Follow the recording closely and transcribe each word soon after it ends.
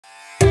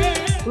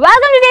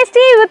Welcome to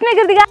Tasty with me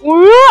Kiruthiga.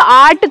 முழு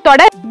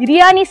ஆட்டுத்தொடை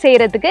பிரியாணி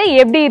செய்யறதுக்கு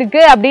எப்படி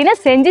இருக்கு அப்படினு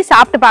செஞ்சு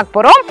சாப்பிட்டு பார்க்க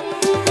போறோம்.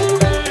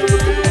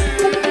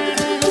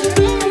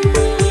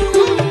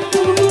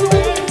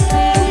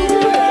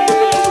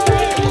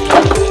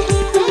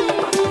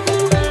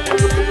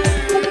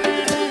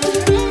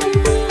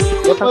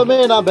 எப்பவுமே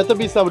நான் பெத்த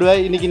பீஸ்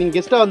சாப்பிடுவேன். இன்னைக்கு நீங்க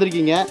கெஸ்டா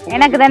வந்திருக்கீங்க.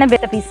 எனக்கு தானே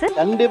பெத்த பீஸ்.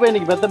 கண்டிப்பா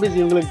இன்னைக்கு பெத்த பீஸ்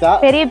உங்களுக்கு தான்.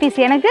 பெரிய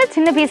பீஸ் எனக்கு,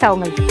 சின்ன பீஸ்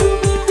அவங்களுக்கு.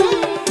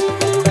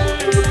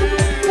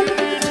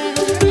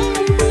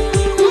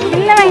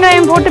 சின்ன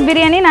வெங்காயம் போட்டு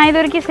பிரியாணி நான் இது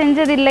வரைக்கும்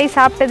செஞ்சதில்லை,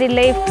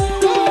 சாப்பிட்டதில்லை.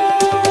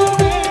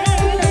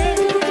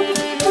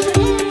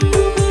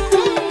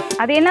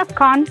 அது என்ன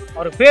கான்?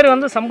 அவர் பேர்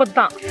வந்து சம்பத்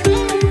தான்.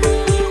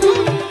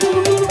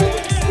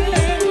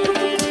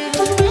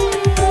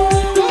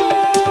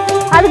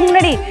 அதுக்கு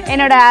முன்னாடி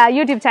என்னோட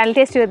YouTube channel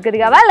tasty with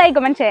கிருத்திகாவை like,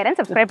 comment, share and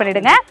subscribe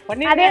பண்ணிடுங்க.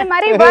 அதே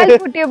மாதிரி வேர்ல்ட்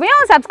ஃபுட்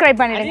டியூபையும்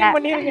சப்ஸ்கிரைப் பண்ணிடுங்க.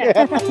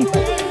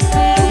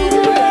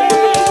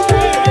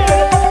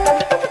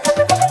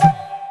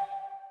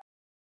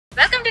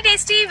 Welcome to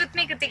tasty with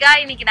me Kiruthika.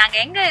 இன்னைக்கு நாங்க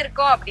எங்க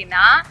இருக்கோம்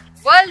அப்படின்னா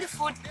வேர்ல்ட்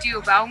ஃபுட்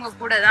டியூப் அவங்க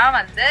கூட தான்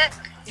வந்து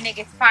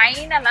இன்னைக்கு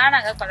ஃபைனலா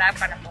நாங்க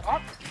கொலாப் பண்ண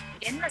போறோம்.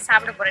 என்ன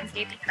சாப்பிட போறேன்னு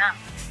கேட்டீங்கன்னா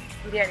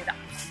பிரியாணி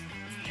தான்.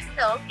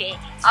 ஓகே,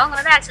 அவங்க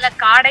வந்து ஆக்சுவலா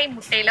காடை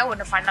முட்டையில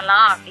ஒண்ணு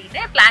பண்ணலாம்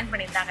அப்படின்னு பிளான்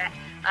பண்ணியிருந்தாங்க.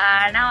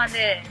 நான்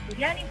வந்து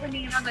பிரியாணி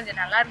பண்ணீங்கன்னா கொஞ்சம்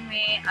நல்லா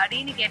இருக்குமே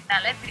அப்படின்னு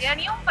கேட்டனால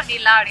பிரியாணியும்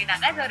பண்ணிடலாம்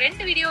அப்படின்னாங்க. ஸோ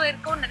 2 வீடியோ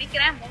இருக்கும்னு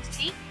நினைக்கிறேன்.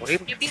 மோஸ்ட்லி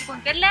எப்படி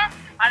இருக்கும் தெரியல,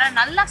 ஆனா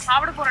நல்லா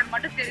சாப்பிட போறேன்னு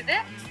மட்டும் தெரியுது.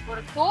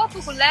 ஒரு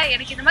தோப்புக்குள்ள,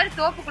 எனக்கு இந்த மாதிரி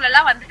தோப்புக்குள்ள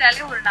எல்லாம்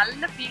வந்துட்டாலே ஒரு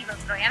நல்ல ஃபீல்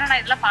வந்துடும். ஏன்னா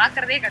நான் இதெல்லாம்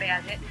பாக்குறதே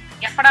கிடையாது.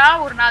 எப்படா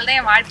ஒரு நாள் தான்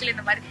என் வாழ்க்கையில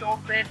இந்த மாதிரி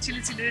தோப்பு,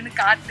 சில்லு சில்லுன்னு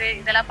காத்து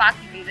இதெல்லாம்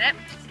பார்க்க முடியுது.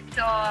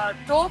 ஸோ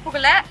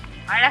தோப்புக்குள்ள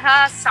அழகா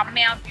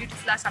செம்மையா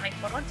பியூட்டிஃபுல்லா சமைக்க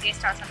போறோம்,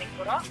 டேஸ்டா சமைக்க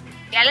போறோம்.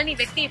 இளநீ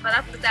வெட்டி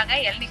இப்பதான் கொடுத்தாங்க,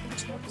 இளநீ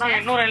குடிச்சு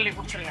இன்னொரு இளநீ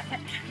குடிச்சிருங்க.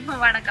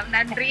 வணக்கம்,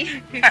 நன்றி.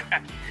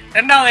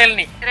 ரெண்டாவது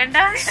இளநீ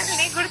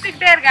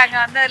குடுத்துக்கிட்டே இருக்காங்க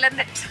வந்ததுல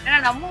இருந்து. ஏன்னா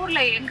நம்ம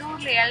ஊர்ல, எங்க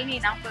ஊர்ல இளநீ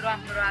 40 ரூபா,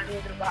 50 ரூபா,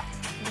 60 ரூபா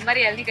இந்த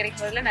மாதிரி இளநீ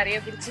கிடைக்கும் போதுல நிறைய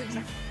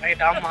பிடிச்சிருந்தேன்.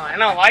 ரைட், ஆமா.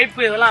 ஏன்னா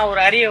வாய்ப்பு, இதெல்லாம்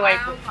ஒரு அரிய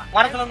வாய்ப்பு.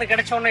 மரத்துல இருந்து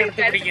கிடைச்ச உடனே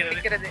எடுத்து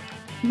பிடிக்கிறது.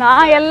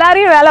 நான்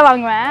எல்லாரையும் வேலை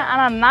வாங்குவேன்,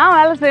 ஆனா நான்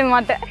வேலை செய்ய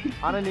மாட்டேன்.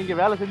 ஆனா நீங்க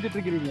வேலை செஞ்சுட்டு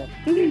இருக்கீங்க.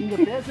 நீங்க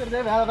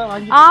பேசுறதே வேலை தான்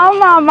வாங்கி.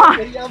 ஆமா ஆமா,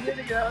 தெரியாமலே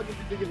நீங்க வேலை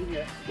செஞ்சுட்டு இருக்கீங்க.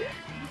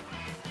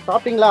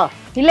 சாப்பிட்டீங்களா?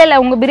 இல்ல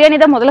உங்க பிரியாணி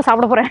தான் முதல்ல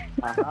சாப்பிட போறேன்.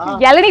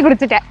 இளநீ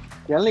குடிச்சிட்டேன்.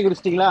 இளநீ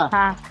குடிச்சிட்டீங்களா?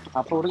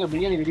 அப்ப விடுங்க,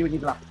 பிரியாணி ரெடி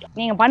பண்ணிக்கலாம்.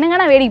 நீங்க பண்ணுங்க,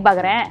 நான் வேடிக்கை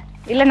பாக்குறேன்.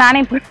 இல்ல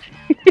நானே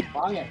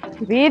வாங்க.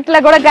 வீட்டுல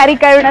கூட கறி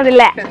கழுவினது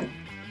இல்ல.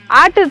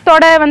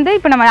 ஆட்டுத்தோட வந்து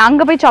இப்ப நம்ம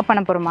அங்க போய் சாப்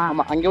பண்ண போறோமா?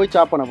 ஆமா, அங்க போய்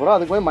சாப் பண்ண போறோம்.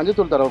 அதுக்கு போய் மஞ்சள்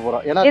தூள் தடவ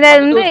போறோம். ஏன்னா இத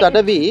வந்து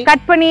தடவி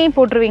கட் பண்ணி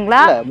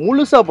போட்டுருவீங்களா?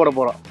 முழுசா போட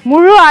போறோம்.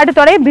 முழு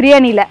ஆட்டுத்தோட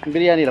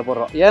பிரியாணில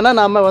போடுறோம். ஏன்னா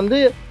நம்ம வந்து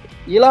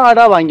இள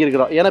ஆடா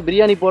வாங்கியிருக்கிறோம். ஏன்னா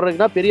பிரியாணி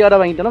போடுறதுக்குன்னா பெரிய ஆடா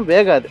வாங்கிட்டோம்னா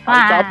வேகாது.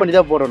 சாப் பண்ணி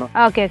தான் போடணும்.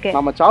 Okay okay.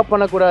 நம்ம சாப்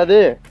பண்ண கூடாது,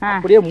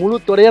 அப்படியே முழு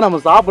தொடையா நம்ம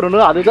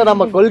சாப்பிடணும். அதுதான்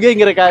நம்ம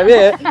கொள்கைங்கிறக்காகவே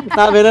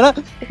நான் வேணும்னா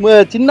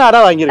சின்ன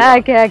ஆடா வாங்கிருக்கேன்.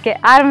 ஓகே ஓகே,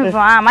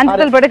 ஆரம்பிப்போம்.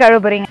 மஞ்சள் போட்டு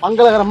கழுவ போறீங்க.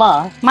 மங்களகரமா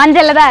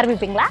மஞ்சள்ல தான்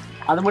ஆரம்பிப்பீங்களா?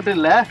 அது மட்டும்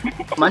இல்ல,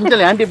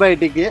 மஞ்சள்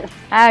ஆன்டிபயோட்டிக்.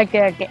 Okay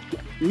okay.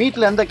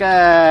 மீட்ல அந்த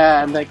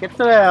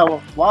கெட்ட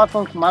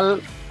வாசம், ஸ்மெல்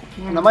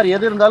இந்த மாதிரி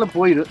எது இருந்தாலும்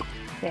போயிடும்.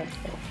 சரி.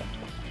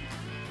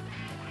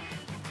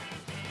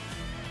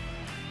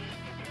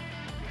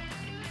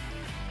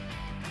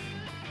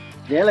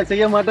 வேலை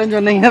செய்ய மாட்டேன்னு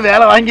சொன்னீங்க,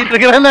 வேலை வாங்கிட்டு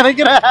இருக்கிறேன்னு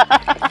நினைக்கிறேன்.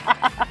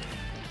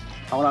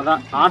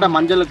 அவ்வளவுதான், ஆடை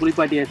மஞ்சள்ல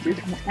குளிப்பாட்டியாச்சு.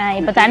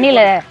 இப்ப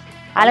தண்ணியில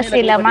அலசி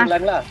இல்லாமா?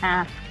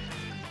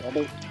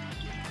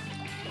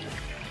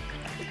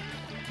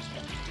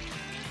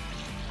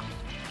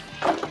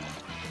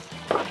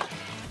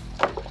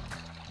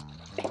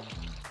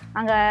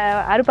 அங்க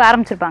அறுப்பு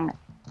ஆரம்பிச்சிருப்பாங்க.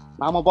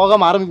 நாம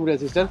போகாம ஆரம்பிக்க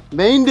முடியாது சிஸ்டர்.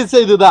 மெயின்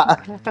டிஷ் இதுதான்.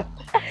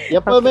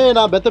 எப்பவுமே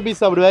நான் பெத்த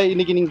பீஸ் சாப்பிடுவேன்.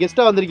 இன்னைக்கு நீங்க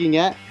கெஸ்டா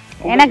வந்திருக்கீங்க.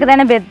 எனக்கு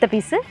தானே பெத்த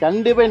பீஸ்.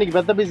 கண்டிப்பா இன்னைக்கு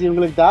பெத்த பீஸ்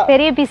உங்களுக்கு தான்.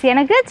 பெரிய பீஸ்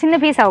எனக்கு, சின்ன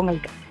பீஸ்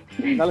அவங்களுக்கு.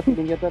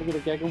 நீங்க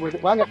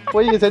கேட்கும்போது வாங்க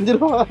போய்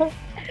செஞ்சிருவோம்.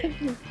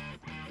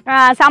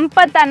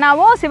 சம்பத்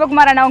அண்ணாவும்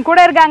சிவகுமார் அண்ணாவும்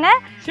கூட இருக்காங்க.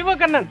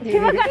 சிவகண்ணன்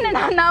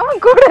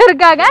அண்ணாவும் கூட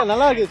இருக்காங்க.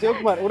 நல்லா இருக்கு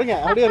சிவகுமார், விடுங்க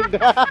அப்படியே இருக்கு.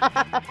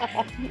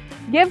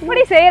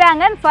 எப்படி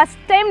செய்யறாங்கன்னு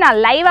ஃபர்ஸ்ட் டைம் நான்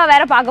லைவா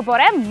வேற பார்க்க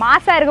போறேன்.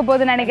 மாசா இருக்க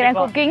போகுதுன்னு நினைக்கிறேன்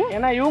குக்கிங்.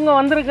 ஏன்னா இவங்க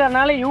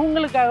வந்திருக்கிறதுனால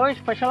இவங்களுக்காகவே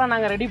ஸ்பெஷலா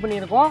நாங்க ரெடி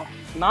பண்ணியிருக்கோம்.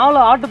 4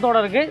 ஆட்டுத்தோட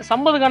இருக்கு.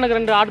 சம்பதுக்கானுக்கு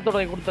 2 ஆட்டுத்தோட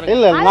கொடுத்துருக்கேன்.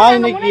 இல்ல, நான்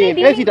இன்னைக்கு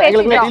பேசிட்டேன்.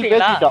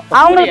 பேசிட்டோம்.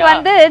 அவங்களுக்கு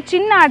வந்து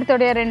சின்ன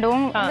ஆட்டுத்தோட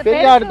 2ம்,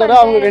 பெரிய ஆட்டுத்தோட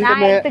அவங்க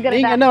 2மே.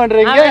 நீங்க என்ன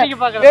பண்றீங்க?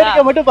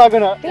 வேடிக்கை மட்டும்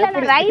பார்க்கணும்.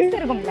 இல்ல ரைஸ்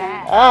இருக்கும்ல.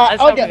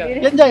 Okay,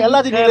 enjoy.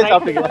 எல்லாத்தையும் நீங்களே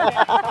சாப்பிடுங்க.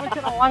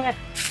 வாங்க.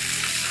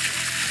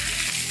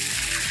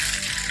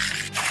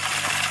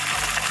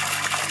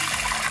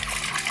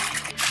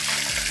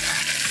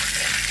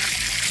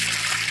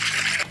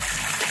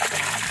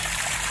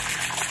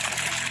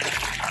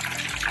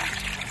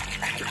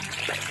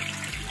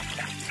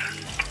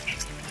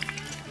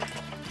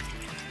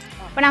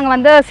 இப்போ நாங்கள்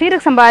வந்து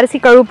சீரக சம்பா அரிசி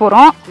கழுவ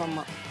போகிறோம்.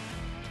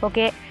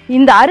 ஓகே,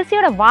 இந்த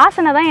அரிசியோட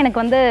வாசனை தான்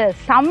எனக்கு வந்து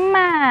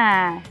செம்ம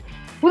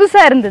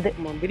புதுசாக இருந்தது.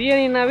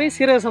 பிரியாணினாவே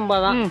சீரக சம்பா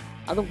தான்.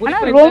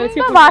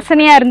 ரொம்ப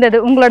வாசனையா இருந்தது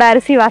உங்களோட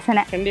அரிசி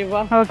வாசனை.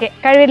 கண்டிப்பா. ஓகே,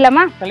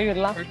 கழுவிடலாமா?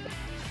 கழுவிடலாம்.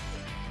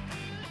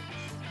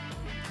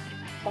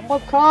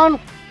 சம்பத் கான்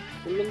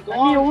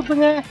தண்ணியை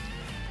ஊத்துங்க.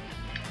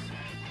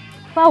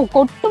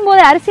 கொட்டும்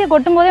போதே அரிசியை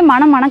கொட்டும் போதே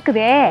மனம்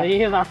மணக்குதே.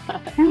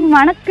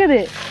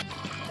 மணக்குது.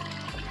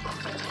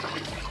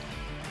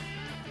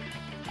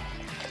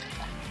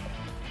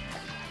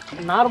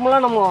 நார்மலா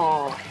நம்ம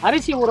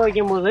அரிசி ஊற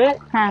வைக்கும் போது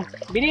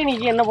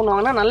பிரியாணிக்கு என்ன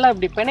பண்ணுவாங்கன்னா நல்லா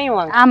இப்படி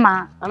பிணையுவாங்க. ஆமா.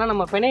 ஆனா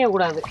நம்ம பிணைய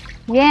கூடாது.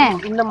 ஏன்?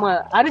 நம்ம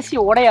அரிசி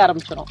உடைய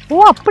ஆரம்பிச்சிடும். ஓ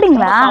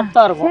அப்படிங்களா?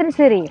 சாஃப்ட்டா இருக்கும். சரி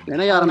சரி.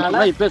 பிணைய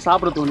ஆரம்பிச்சா இப்ப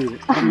சாப்பிட தோணுது.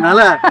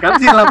 அதனால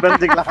கடைசியெல்லாம்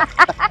பிணைச்சுக்கலாம்.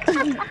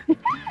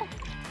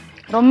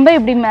 ரொம்ப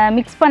இப்படி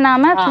மிக்ஸ்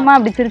பண்ணாம சும்மா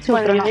அப்படி திரிச்சு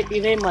விட்டுறணும்.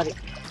 இதே மாதிரி.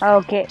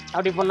 ஓகே.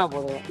 அப்படி பண்ணா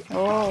போதும்.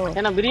 ஓ.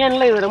 ஏன்னா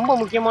பிரியாணில இது ரொம்ப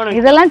முக்கியமான.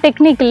 இதெல்லாம்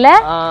டெக்னிக் இல்ல.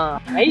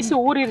 ரைஸ்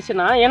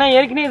ஊறிடுச்சுன்னா, ஏன்னா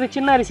ஏற்கனவே இது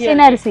சின்ன அரிசி.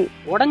 சின்ன அரிசி.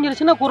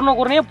 உடைஞ்சிருச்சுன்னா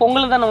குருணையா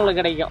பொங்கல் தான்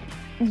உங்களுக்கு கிடைக்கும்.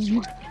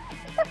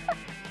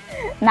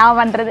 நான்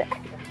பண்றது.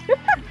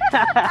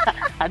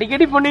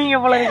 அடிக்கடி பண்ணுவீங்க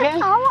போல இருக்கு.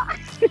 ஆமா.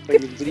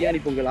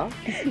 பிரியாணி பொங்கலா?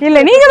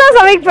 இல்ல நீங்க தான்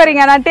சமைக்க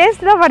போறீங்க. நான்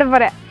டேஸ்ட் தான் பண்ண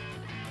போறேன்.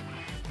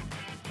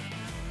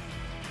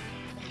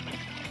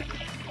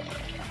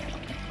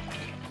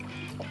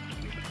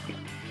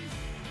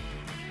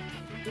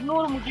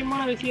 இன்னொரு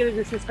முக்கியமான விஷயம்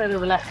இருக்கு சிஸ்டர்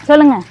இதுல.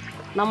 சொல்லுங்க.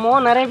 நம்ம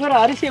நிறைய பேர்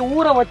அரிசியை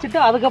ஊற வச்சுட்டு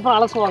அதுக்கப்புறம்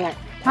அலசுவாங்க.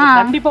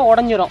 கண்டிப்பா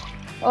உடைஞ்சிரும்.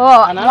 ஓ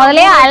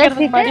முதல்லயே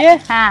அலசிட்டு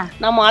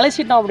நம்ம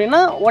அலசிட்டோம்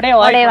அப்படின்னா உடைய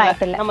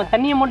வாய்ப்பு இல்ல. நம்ம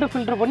தண்ணியை மட்டும்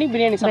ஃபில்டர் பண்ணி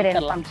பிரியாணி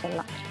சமைச்சிடலாம்.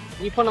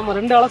 இப்போ நம்ம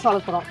 2 அலசு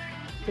அலசுறோம்.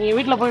 நீங்க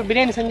வீட்ல போய்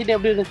பிரியாணி செஞ்சுட்டு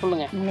எப்படி இருக்குன்னு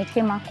சொல்லுங்க.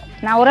 நிச்சயமா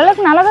நான்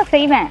ஓரளவுக்கு நல்லா தான்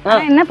செய்வேன்.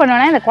 என்ன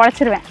பண்ணுவேன்னா இதை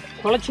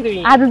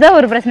குழச்சிருவீங்க. அதுதான்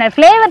ஒரு பிரச்சனை.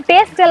 ஃப்ளேவர்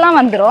டேஸ்ட் எல்லாம்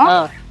வந்துரும்.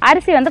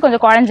 அரிசி வந்து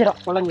கொஞ்சம் குழஞ்சிரும்.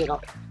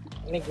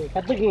 இன்னைக்கு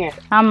கத்துக்குங்க.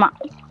 ஆமா.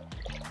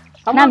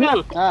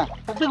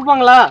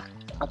 கத்துக்குப்பாங்களா?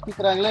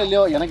 கத்துக்கிறாங்களோ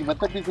இல்லையோ எனக்கு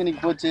பெத்த பீஸ்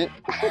இன்னைக்கு போச்சு.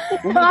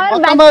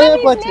 மொத்தமாவே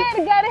போச்சு.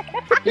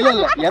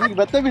 இல்ல எனக்கு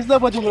பெத்த பீஸ்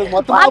தான் போச்சு. உங்களுக்கு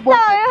மொத்தமா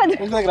போச்சு.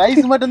 உங்களுக்கு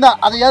ரைஸ் மட்டும் தான்.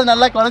 அதையாவது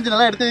நல்லா குழஞ்சு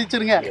நல்லா எடுத்து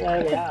வச்சிருங்க.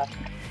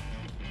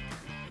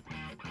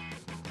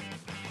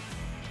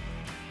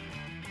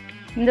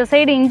 இந்த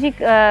சைடு இஞ்சி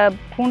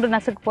பூண்டு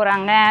நசுக்க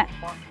போறாங்க.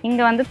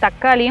 இங்க வந்து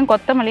தக்காளியும்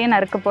கொத்தமல்லியும்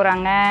நறுக்க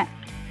போறாங்க.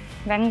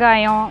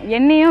 வெங்காயம்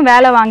எண்ணெயும்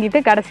வேலை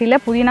வாங்கிட்டு கடைசியில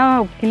புதினா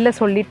கிள்ள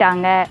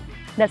சொல்லிட்டாங்க.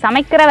 இந்த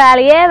சமைக்கிற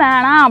வேலையே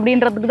வேணாம்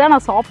அப்படின்றதுக்கு தான்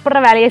நான் சாப்பிட்ற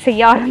வேலையை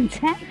செய்ய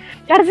ஆரம்பிச்சேன்.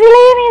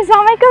 கடைசியிலேயே நீ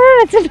சமைக்கவே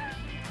வச்சுட்டு.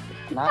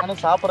 நானும்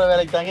சாப்பிட்ற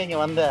வேலைக்கு தாங்க இங்க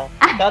வந்தேன்.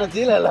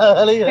 கடைசியில எல்லா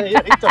வேலையும்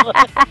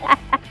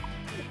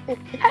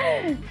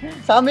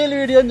சமையல்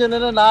வீடியோன்னு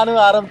சொன்னா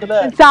நானும் ஆரம்பத்துல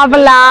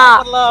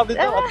சாப்பிடலாம்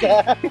அப்படின்னு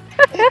வந்தேன்.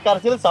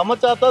 கடைசியில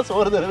சமைச்சாதான்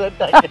சோறு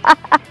தருவேன்ட்டாங்க.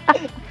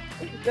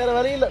 வேற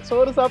வழி இல்ல,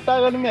 சோறு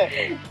சாப்பிட்டாகணுமே.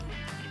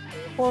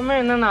 எப்பவுமே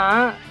என்னன்னா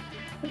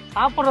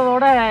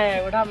சாப்பிடுறதோட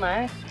விடாம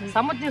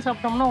சமைச்சு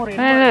சாப்பிட்டோம்னா ஒரு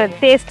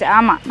டேஸ்ட்.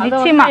 ஆமா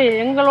நிச்சயமா.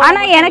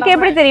 ஆனா எனக்கு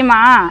எப்படி தெரியுமா,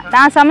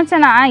 நான்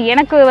சமைச்சேன்னா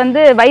எனக்கு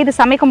வந்து வயிறு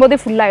சமைக்கும் போதே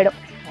ஃபுல் ஆயிடும்.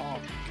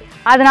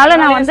 அதனால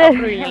நான் வந்து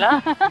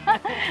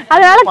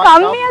அதனால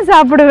கம்மியா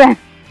சாப்பிடுவேன்.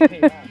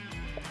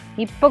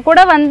 இப்ப கூட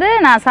வந்து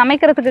நான்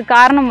சமைக்கிறதுக்கு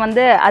காரணம்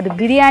வந்து அது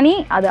பிரியாணி,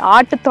 அது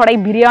ஆட்டுத்தொடை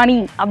பிரியாணி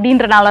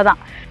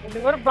அப்படின்றனாலதான்.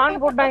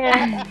 பிளான் போட்டாங்க.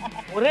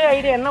 ஒரே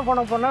ஐடியா என்ன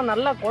பண்ண போனா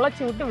நல்லா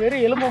குழச்சி விட்டு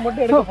வெறும் எலும்பை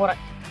மட்டும் எடுக்க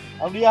போறேன்.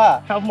 அப்படியா?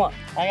 ஆமா.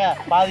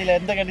 பாதியில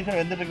எந்த கண்டிஷன்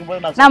வெந்துட்டு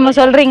இருக்கும்போது நம்ம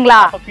சொல்றீங்களா?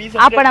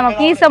 அப்ப நம்ம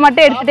பீஸை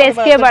மட்டும் எடுத்துட்டு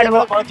எஸ்கேப்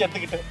ஆடுவோம். குழச்சி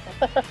எடுத்துக்கிட்டு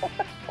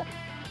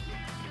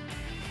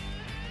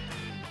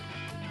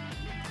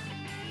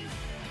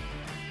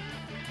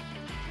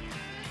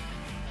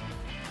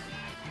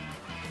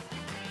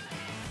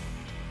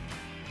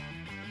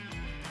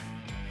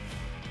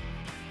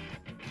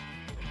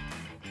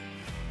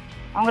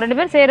அவங்க 2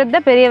 பேரும் செய்கிறது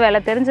தான் பெரிய வேலை.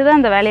 தெரிஞ்சுதான்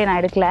அந்த வேலையை நான்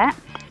எடுக்கல.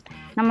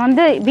 நம்ம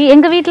வந்து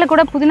எங்கள் வீட்டில்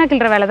கூட புதினா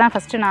கிள்ளுற வேலை தான்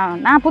ஃபஸ்ட்டு.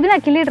 நான் புதினா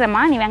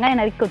கிள்ளிடுறேம்மா, நீ வெங்காயம்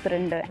நறுக்கி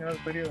கொடுத்துருண்டு.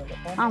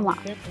 ஆமாம்,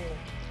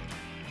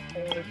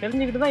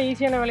 தெரிஞ்சுக்கிட்டு தான்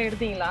ஈஸியான வேலை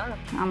எடுத்தீங்களா?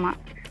 ஆமாம்.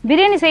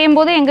 பிரியாணி செய்யும்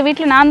போது எங்கள்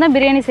வீட்டில் நான் தான்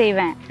பிரியாணி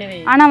செய்வேன்.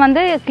 ஆனால்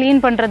வந்து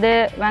க்ளீன் பண்ணுறது,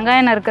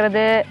 வெங்காயம்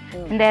நறுக்கிறது,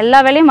 இந்த எல்லா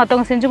வேலையும்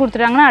மற்றவங்க செஞ்சு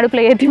கொடுத்துட்டாங்கன்னா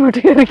அடுப்பில் ஏற்றி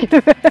மட்டும்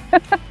இறக்கிடுவேன்.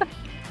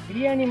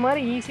 பிரியாணி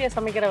மாதிரி ஈஸியாக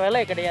சமைக்கிற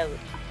வேலை கிடையாது.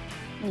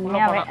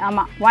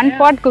 ஆமா, 1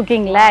 pot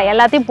குக்கிங்ல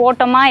எல்லாத்தையும்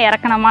போட்டோமா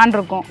இறக்கணுமான்னு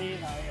இருக்கும்.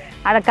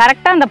 அதை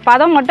கரெக்டாக அந்த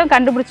பதம் மட்டும்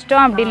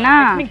கண்டுபிடிச்சிட்டோம் அப்படின்னா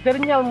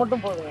தெரிஞ்சால்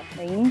மட்டும் போதும்.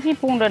 இஞ்சி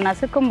பூண்டை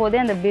நசுக்கும்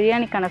போதே அந்த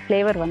பிரியாணிக்கான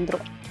ஃப்ளேவர்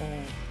வந்துடும்.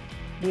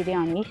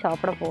 பிரியாணி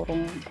சாப்பிட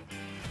போகிறோம்.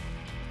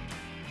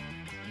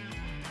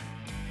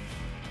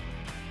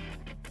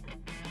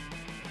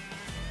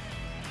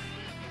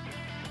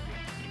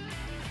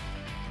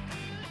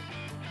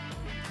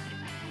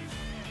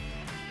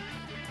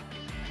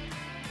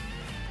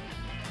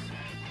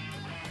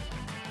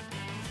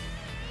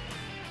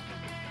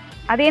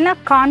 அது என்ன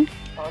கான்?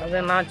 அது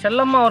நான்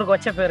செல்லம்மா அவருக்கு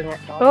வச்ச பேருங்க.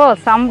 ஓ,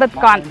 சம்பத்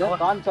கான்.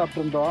 கான்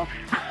சாப்பிட்டுருந்தோம்.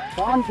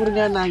 கான்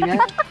கொடுங்கன்னாங்க,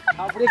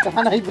 அப்படியே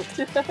கான் ஆகி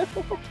போச்சு.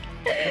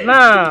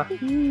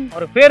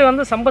 ஒரு பேர்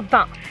வந்து சம்பத்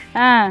தான்.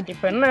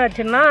 இப்ப என்ன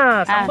ஆச்சுன்னா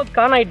சம்பத்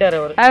கான் ஆயிட்டாரு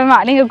அவரு. ஆமா,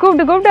 நீங்க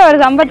கூப்பிட்டு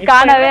அவர் சம்பத்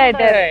கானாவே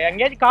ஆயிட்டாரு.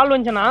 எங்கேயாச்சும் கால்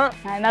வந்துச்சுன்னா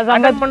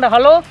சம்பத் பண்ண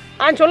ஹலோ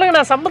சொல்லுங்க,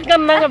 நான் சம்பத்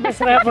கான் தாங்க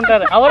பேசுறேன்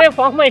அப்படின்றாரு. அவரே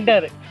ஃபார்ம்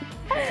ஆயிட்டாரு.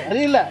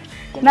 அது இல்ல,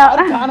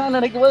 கானா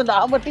நினைக்கும் போது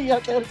நான் மட்டும்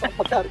என் பேர்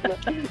சம்பத்தா இருக்கேன்.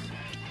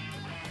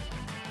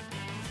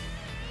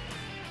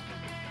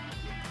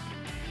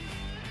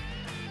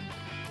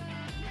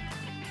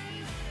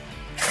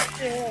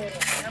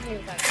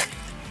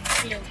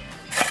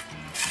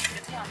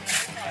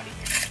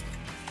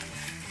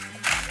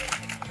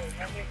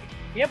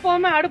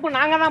 எப்பவுமே அடுப்பு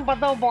நாங்க தான்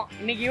பத்த வைப்போம்.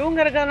 இன்னைக்கு இவங்க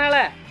இருக்கிறதுனால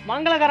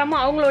மங்களகரமா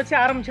அவங்கள வச்சு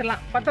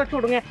ஆரம்பிச்சிடலாம். பத்த வச்சு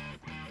விடுங்க.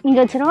 இங்க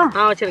வச்சிருவா?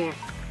 வச்சிருங்க.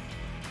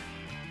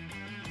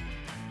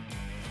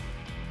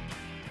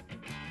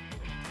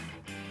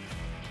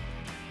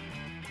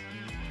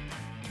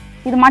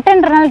 இது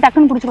மட்டன்றனால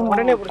டக்குன்னு புடிச்சிருவோம்.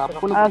 உடனே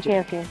புடிச்சிரும். Okay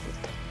okay.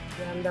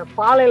 அந்த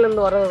பாலையில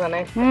இருந்து வர்றது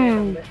தானே.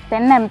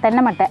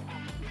 தென்னை மட்டை.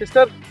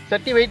 சிஸ்டர்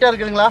சட்டி வெயிட்டா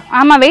இருக்குங்களா?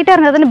 ஆமா வெயிட்டா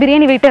இருந்ததுன்னு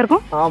பிரியாணி வெயிட்டா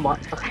இருக்கும். ஆமா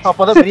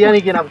அப்பதான்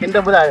பிரியாணிக்கு நான்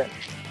கிண்டபோது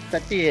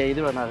சட்டி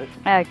இது வேணாது.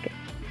 ஓகே.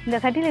 இந்த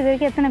சட்டில இது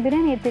வரைக்கும் எத்தனை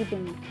பிரியாணி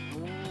எடுத்துருக்கீங்க?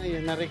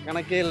 நிறைய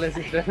கணக்கே இல்லை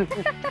சிஸ்டர்.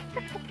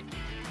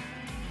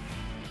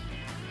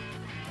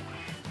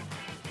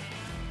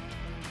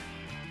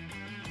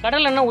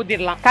 கடலை எண்ணெய்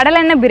ஊத்திடலாம். கடலை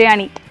எண்ணெய்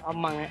பிரியாணி.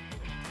 ஆமாங்க.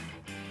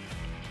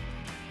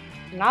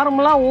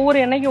 நார்மலா ஒவ்வொரு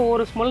எண்ணெய்க்கும்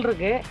ஒவ்வொரு ஸ்மெல்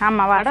இருக்கு.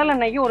 ஆமா கடலை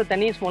எண்ணெய்க்கு ஒரு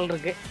தனி ஸ்மெல்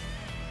இருக்கு.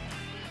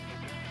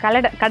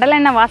 கடலை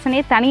எண்ணெய்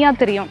வாசனையே தனியா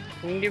தெரியும்.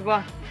 கண்டிப்பா.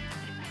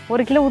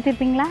 1 கிலோ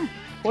ஊத்திருப்பீங்களா?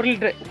 1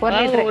 லிட்டர்.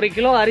 1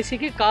 கிலோ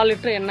அரிசிக்கு 1/4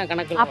 லிட்டர் எண்ணெய்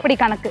கணக்கு. அப்படி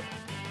கணக்கு.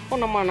 இப்போ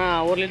நம்ம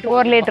 1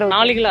 லிட்டர்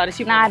 4 கிலோ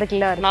அரிசி 4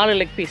 கிலோ 4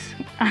 லெக் பீஸ்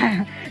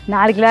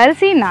 4 கிலோ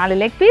அரிசி 4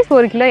 லெக் பீஸ்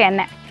 1 கிலோ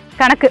எண்ணெய்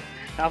கணக்கு.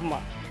 ஆமா.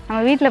 நம்ம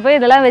வீட்டில் போய்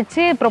இதெல்லாம்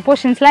வச்சு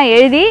ப்ரொபோர்ஷன்ஸ்லாம்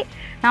எழுதி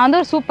நான் வந்து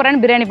ஒரு சூப்பரான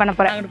பிரியாணி பண்ண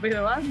போறேன்.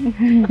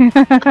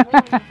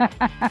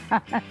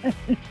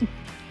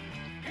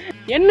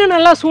 எண்ணெய்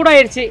நல்லா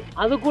சூடாயிடுச்சு.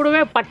 அது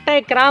கூடவே பட்டை,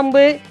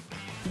 கிராம்பு,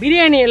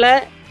 பிரியாணி இலை,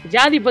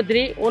 ஜாதி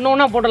பத்திரி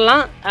ஒண்ணா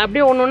போடலாம்.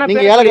 அப்படியே ஒண்ணா.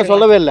 நீங்க ஏலக்காய்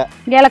சொல்லவே இல்லை.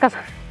 ஏலக்காய்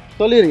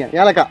சொல்லிருங்க.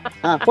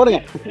 ஏலக்காய் போடுங்க.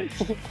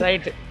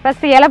 ரைட்.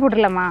 ஃபர்ஸ்ட் இலை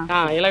போட்டுடலாமா?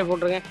 இலை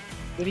போட்டுருங்க.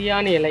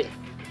 பிரியாணி இலை.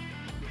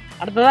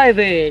 அடுத்ததா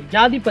இது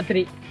ஜாதி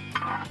பத்திரி,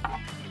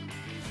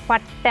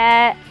 பட்டை,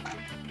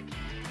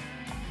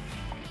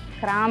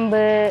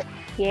 கிராம்பு,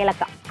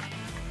 ஏலக்காய்.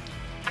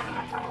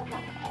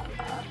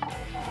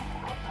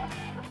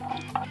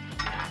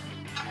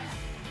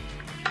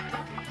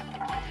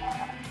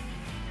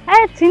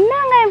 சின்ன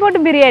வெங்காயம் போட்டு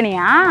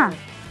பிரியாணியா?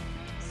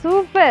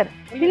 சூப்பர்.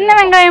 சின்ன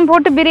வெங்காயம்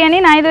போட்டு பிரியாணி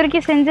நான் இது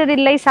வரைக்கும்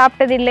செஞ்சதில்லை,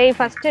 சாப்பிட்டதில்லை.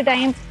 ஃபர்ஸ்ட்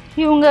டைம்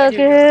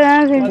இவங்களுக்கு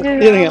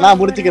செஞ்சது. நான்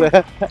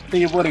முடிச்சுக்கிறேன்,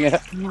 நீங்க போறீங்க.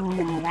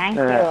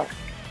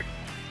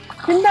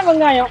 சின்ன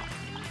வெங்காயம்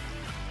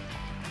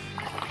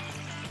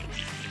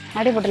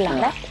அடி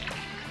போட்டுடலாம்ல.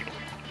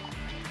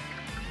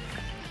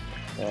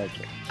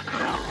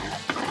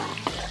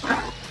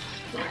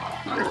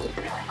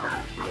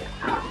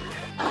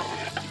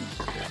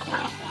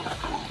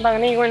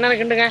 நீங்க கொஞ்ச நேரம்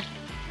கிண்டுங்க.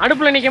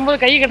 அடுப்புல நிக்கும் போது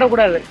கை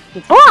கட்டக்கூடாது.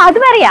 ஓ அது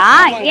வேறயா?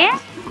 ஏன்?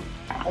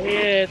 அது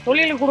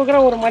தொழிலுக்கு கொடுக்குற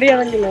ஒரு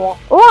மரியாதைன்னு சொல்லுவோம்.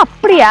 ஓ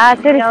அப்படியா?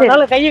 சரி சரி.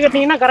 அதனால கையை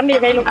கட்டிங்கன்னா கரண்டியை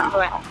கையில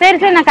கொடுத்துருவேன். சரி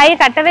சரி. நான் கையை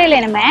கட்டவே இல்லை.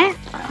 இனிமே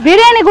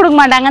பிரியாணி கொடுக்க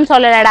மாட்டாங்கன்னு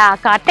சொல்லலடா,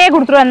 கட்டையை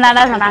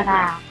கொடுத்துருவேன்தாடா சொன்னாங்க.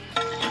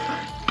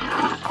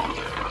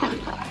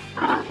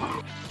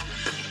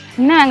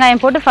 சின்ன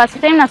வெங்காயம் போட்டு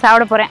ஃபர்ஸ்ட் டைம் நான்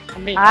சாப்பிட போறேன்.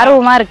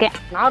 ஆர்வமா இருக்கேன்.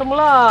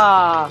 நார்மலா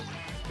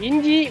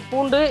இஞ்சி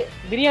பூண்டு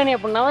பிரியாணி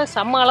அப்படின்னாவே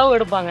செம்ம அளவு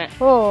எடுப்பாங்க.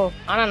 ஓ.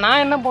 ஆனா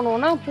நான் என்ன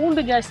பண்ணுவேன்னா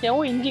பூண்டு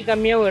ஜாஸ்தியாகவும் இஞ்சி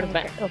கம்மியாகவும்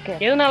எடுப்பேன். ஓகே.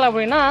 எதனால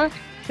அப்படின்னா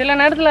சில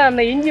நேரத்துல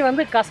அந்த இஞ்சி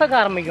வந்து கசக்க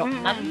ஆரம்பிக்கும்,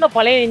 நல்ல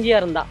பழைய இஞ்சியா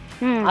இருந்தா.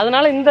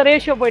 அதனால இந்த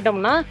ரேஷியோ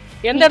போயிட்டோம்னா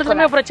எந்த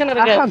இடத்துலயுமே பிரச்சனை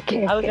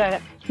இருக்காது. அதுக்காக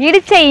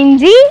இடிச்ச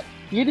இஞ்சி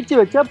இடிச்சு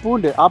வச்சா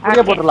பூண்டு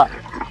அப்படியே போட்டுடலாம்.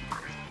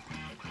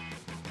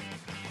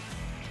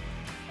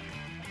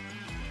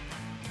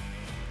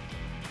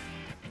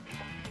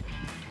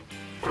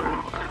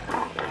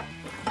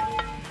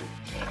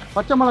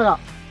 பச்சை மிளகா,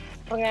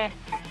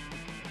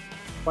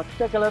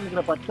 பச்சை கலர்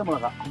இருக்கிற பச்சை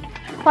மிளகா.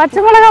 பச்சை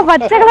மிளகா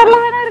பச்சை கலர்ல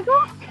வேணா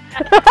இருக்கும்.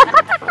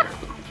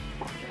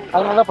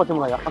 அதனால பச்சை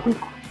மிளகா.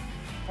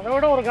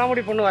 அதோட ஒரு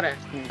காமெடி பண்ணுவாரு,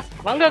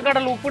 வங்க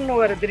கடல் உப்புன்னு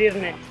வர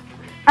திடீர்னு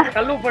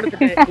கல் உப்பு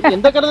எடுத்துட்டு.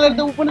 எந்த கடல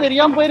எடுத்து உப்புன்னு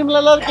தெரியாம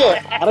போயிருங்களா இருக்கு.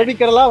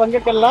 அரபிக்கடலா,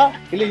 வங்கக்கடலா,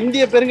 இல்ல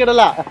இந்திய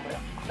பெருங்கடலா?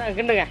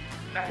 கிண்டுங்க.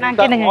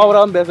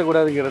 ஓவராவும்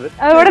பேசக்கூடாதுங்கிறது.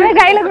 உடனே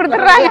கையில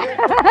கொடுத்துறாங்க.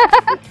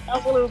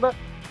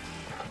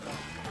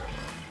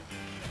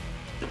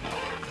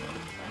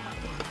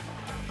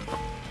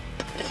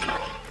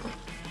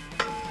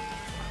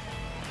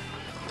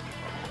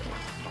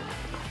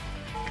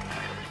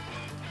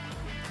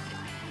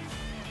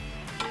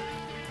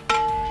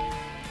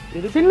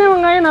 சின்ன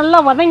வெங்காயம் நல்லா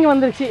வதங்கி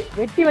வந்துருச்சு.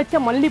 வெட்டி வச்ச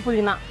மல்லி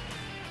புதினா.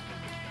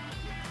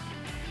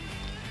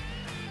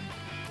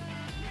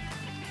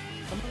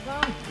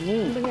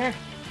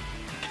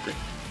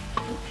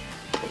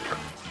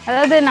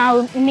 அதாவது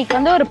நான் இன்னைக்கு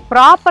வந்து ஒரு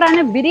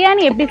ப்ராப்பரான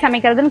பிரியாணி எப்படி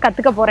சமைக்கிறதுன்னு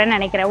கத்துக்க போறேன்னு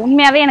நினைக்கிறேன்.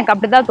 உண்மையாவே எனக்கு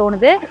அப்படிதான்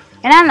தோணுது.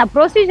 ஏன்னா அந்த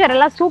ப்ரொசீஜர்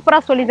எல்லாம்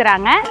சூப்பரா சொல்லி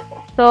தராங்க.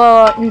 ஸோ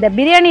இந்த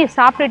பிரியாணி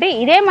சாப்பிட்டுட்டு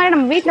இதே மாதிரி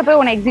நம்ம வீட்டில்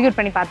போய் உன்னை எக்ஸிக்யூட்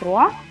பண்ணி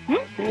பார்த்துருவோம்.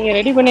 நீங்க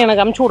ரெடி பண்ணி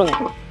எனக்கு அனுப்பிச்சு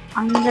விடுங்க.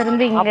 அங்க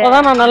இருந்து இங்க.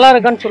 அப்பதான் நான் நல்லா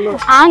இருக்கேன்னு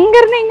சொல்லுவேன். அங்க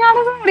இருந்து இங்க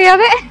அனுப்ப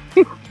முடியாது.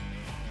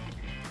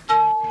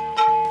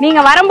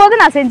 நீங்க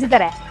வரும்போது நான் செஞ்சு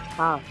தரேன்.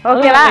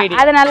 ஓகேவா?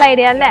 அது நல்ல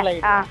ஐடியா இல்ல?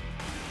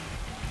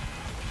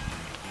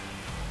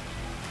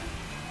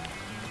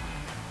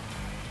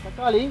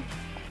 தக்காளி,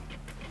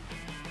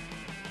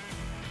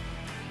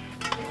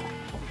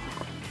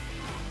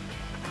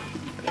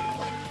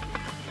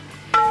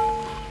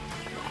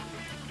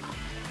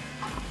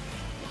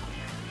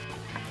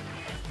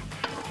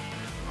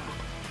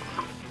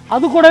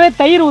 அது கூடவே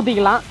தயிர்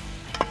ஊற்றிக்கலாம்.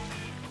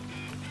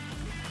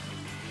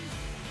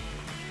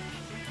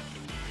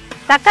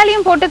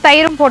 தக்காளியும் போட்டு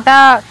தயிரும் போட்டா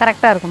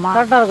கரெக்டா இருக்குமா?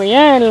 கரெக்டாக இருக்கும்.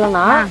 ஏன்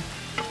இல்லைன்னா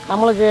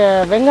நம்மளுக்கு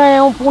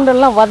வெங்காயம்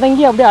பூண்டெல்லாம்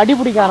வதங்கி அப்படியே அடி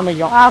பிடிக்க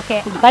ஆரம்பிக்கும். ஓகே.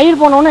 தயிர்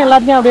போனோன்னு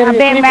எல்லாத்தையும்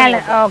அப்படியே மேலே.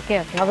 Okay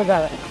okay.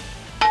 அதுக்காக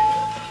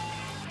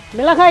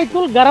மிளகாய்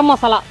தூள் கரம்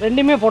மசாலா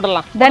ரெண்டுமே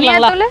போடலாம். தனியா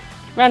தூள்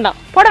வேண்டாம்,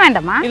 போட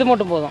வேண்டாமா? இது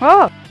மட்டும் போதும்.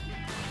 ஓ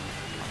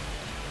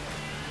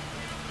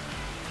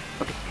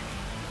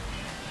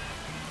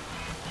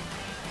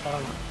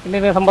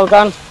இன்னைக்கு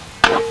சம்பல்கான்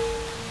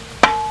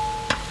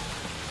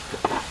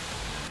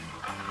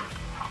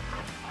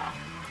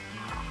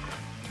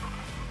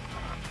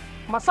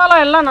மசாலா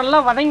எல்லாம் நல்லா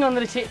வதங்கி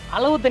வந்துருச்சு.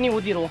 அளவு தண்ணி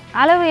ஊற்றிடுவோம்.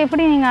 அளவு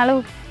எப்படி நீங்க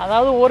அளவு?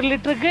 அதாவது 1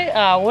 லிட்டருக்கு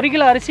 1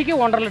 கிலோ அரிசிக்கு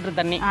 1.5 லிட்டர்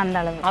தண்ணி. அந்த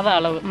அளவு. அதான்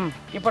அளவு.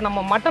 இப்போ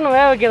நம்ம மட்டன்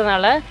வேக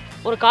வைக்கிறதுனால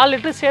ஒரு 1/4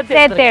 லிட்டர்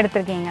சேர்த்து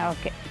எடுத்துருக்கீங்க.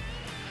 ஓகே.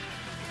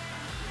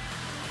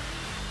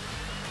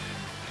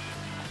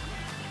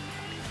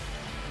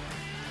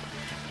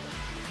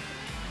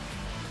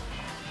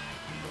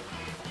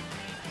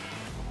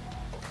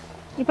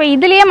 இப்போ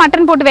இதுலயே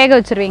மட்டன் போட்டு வேக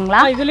வச்சிருவீங்களா?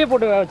 இதுலயே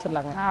போட்டு வேக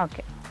வச்சிடலாங்க.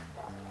 ஓகே.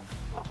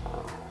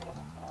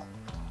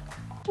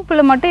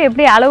 உப்புல மட்டும்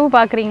எப்படி அளவு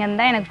பாக்குறீங்கன்னு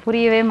தான் எனக்கு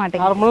புரியவே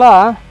மாட்டேங்குது. நார்மலா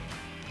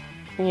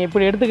நீங்க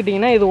இப்படி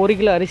எடுத்துக்கிட்டீங்கன்னா இது 1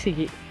 கிலோ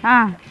அரிசிக்கு.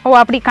 ஓ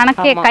அப்படி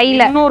கணக்கே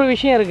கையில. இன்னொரு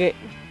விஷயம் இருக்கு,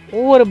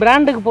 ஒவ்வொரு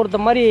பிராண்டுக்கு பொறுத்த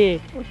மாதிரி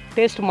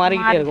டேஸ்ட்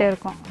மாறிக்கிட்டே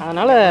இருக்கும்.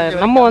 அதனால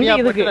நம்ம வந்து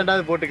இதுக்கு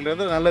ரெண்டாவது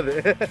போட்டுக்கிறது நல்லது.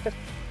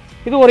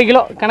 இது 1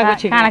 கிலோ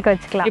கணக்கு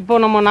வச்சுக்கலாம்.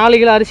 இப்போ நம்ம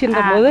 4 கிலோ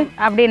அரிசின்ற போது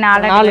அப்படி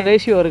 4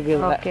 ரேஷியோ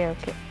இருக்கு. ஓகே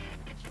ஓகே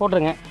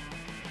போட்டுருங்க.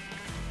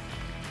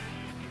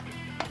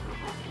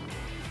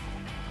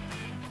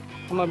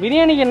 நம்ம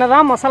பிரியாணிக்கு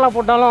என்னதான் மசாலா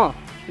போட்டாலும்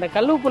இந்த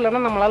கல்லுப்பு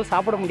இல்லைன்னா நம்மளால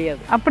சாப்பிட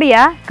முடியாது.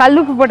 அப்படியா?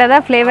 கல்லுப்பு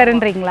போட்டாதான்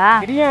ஃப்ளேவர்ன்றீங்களா?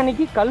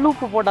 பிரியாணிக்கு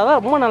கல்லுப்பு போட்டாதான்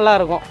ரொம்ப நல்லா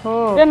இருக்கும்.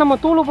 இதே நம்ம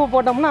தூள் உப்பு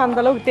போட்டோம்னா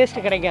அந்த அளவுக்கு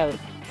டேஸ்ட் கிடைக்காது.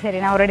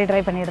 சரி, நான் ஒருவாட்டி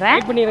ட்ரை பண்ணிடுறேன்.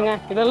 ட்ரை பண்ணிடுங்க.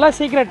 இதெல்லாம்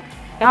சீக்ரெட்.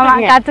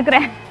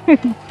 கத்துக்கிறேன்.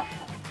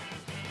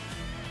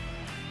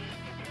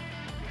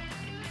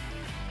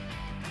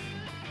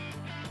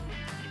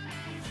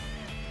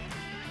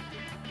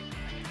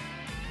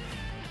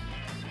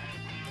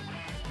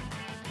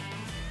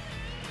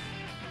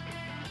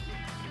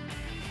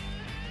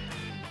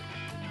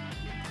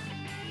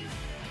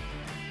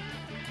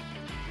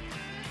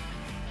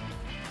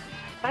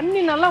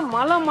 தண்ணி நல்லா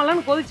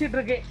மலன்னு கொதிச்சிட்டு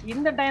இருக்கு.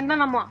 இந்த டைம்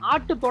தான் நம்ம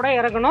ஆட்டு தொடை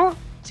இறக்கணும்.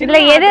 இதுல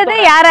எது எது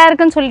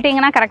யாருக்குன்னு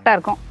சொல்லிட்டீங்கன்னா கரெக்டா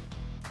இருக்கும்.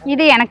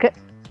 இது எனக்கு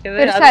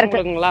பெருசா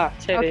இருக்குங்களா?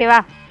 சரி, ஓகேவா?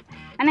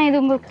 அண்ணா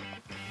இது உங்களுக்கு?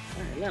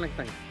 எனக்கு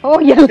தான். ஓ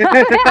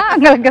எல்லாம்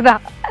உங்களுக்கு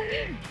தான்.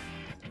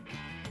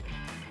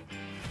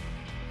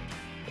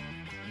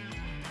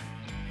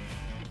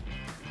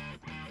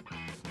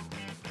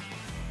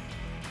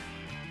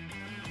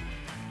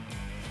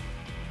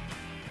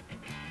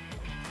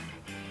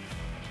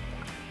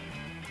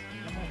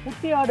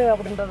 குட்டி ஆடு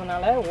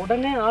அப்படின்றதுனால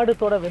உடனே ஆடு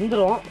தோட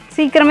வெந்துரும்.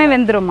 சீக்கிரமே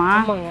வெந்துருமா?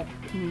 ஆமாங்க.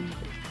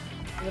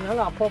 அதனால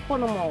அப்பப்போ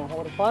நம்ம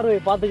ஒரு பார்வை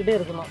பார்த்துக்கிட்டே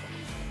இருக்கணும்.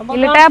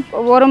 இல்லட்டா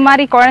ஒரு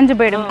மாதிரி குழஞ்சு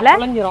போயிடும்ல.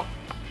 குழஞ்சிரும்.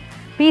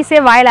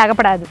 பீஸே வாயில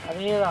அகப்படாது.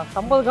 அதேதான்.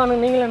 சம்பதுக்கான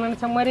நீங்களே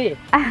நினைச்ச மாதிரி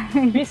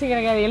பீஸ்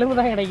கிடைக்காது, எலும்பு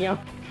தான்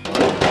கிடைக்கும்.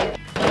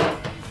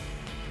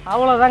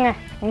 அவ்வளோதாங்க,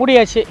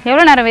 மூடியாச்சு.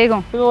 எவ்வளோ நேரம்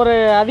வேகும் இது? ஒரு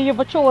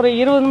அதிகபட்சம் ஒரு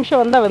 20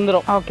 நிமிஷம் வந்தால்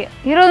வெந்துடும். ஓகே.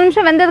 20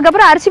 நிமிஷம் வெந்ததுக்கு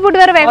அப்புறம் அரிசி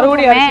போட்டு வேற வேக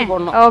மறுபடியும் அரிசி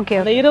போடணும். ஓகே.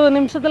 அந்த 20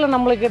 நிமிஷத்துல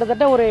நம்மளுக்கு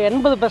கிட்டத்தட்ட ஒரு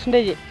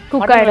 80%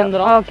 குக் ஆகி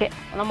வந்துடும். ஓகே.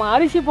 நம்ம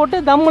அரிசி போட்டு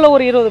தம்முல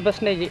ஒரு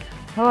 20%.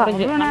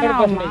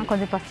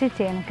 கொஞ்சம்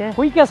பசிச்சு எனக்கு.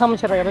 குயிக்கா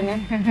சமைச்சிடறேன் இருங்க.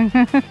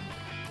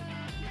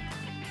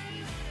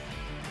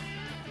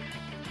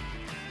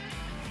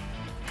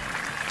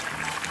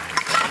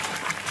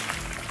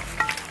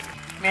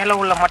 மேலே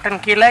உள்ள மட்டன்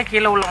கீழே,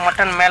 கீழே உள்ள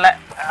மட்டன் மேலே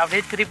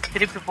அப்படியே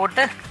திருப்பி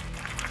போட்டு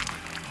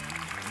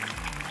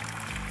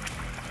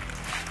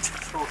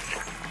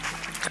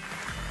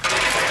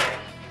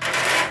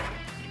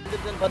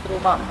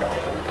பார்த்துருவோமா?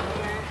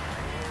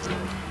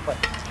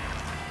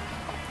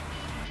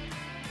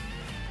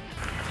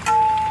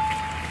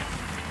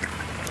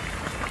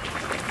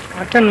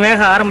 மட்டன் வேக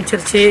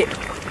ஆரம்பிச்சிருச்சு.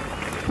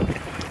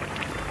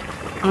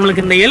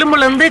 நம்மளுக்கு இந்த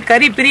எலும்புலேருந்து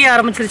கறி பிரிய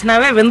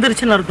ஆரம்பிச்சிருச்சுனாவே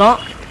வெந்துருச்சுன்னு அர்த்தம்.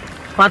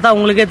 பார்த்தா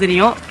உங்களுக்கே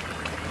தெரியும்.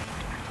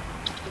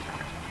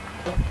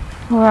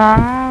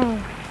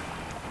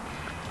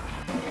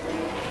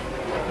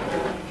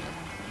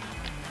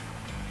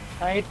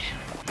 ரைட்,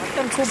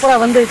 மட்டன்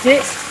சூப்பராக வந்துருச்சு.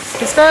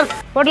 சிஸ்டர்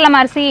போடலாமா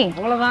அரிசி?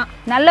 அவ்வளோதான்.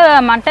 நல்ல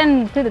மட்டன்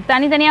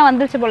தனித்தனியாக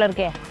வந்துருச்சு போல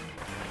இருக்கே.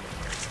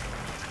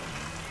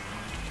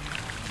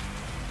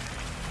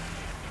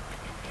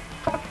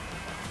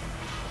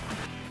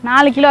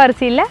 நாலு கிலோ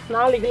அரிசி இல்ல?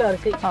 4 கிலோ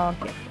அரிசி.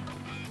 ஓகே.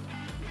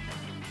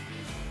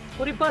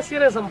 குறிப்பா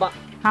சீரக சம்பா.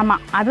 ஆமா,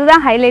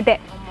 அதுதான் ஹைலைட்டே.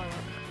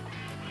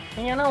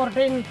 நீங்க என்ன ஒரு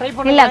டைம் ட்ரை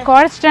பண்ணுங்க. இல்ல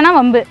குறைச்சிட்டேனா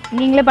வம்பு.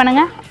 நீங்களே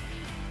பண்ணுங்க.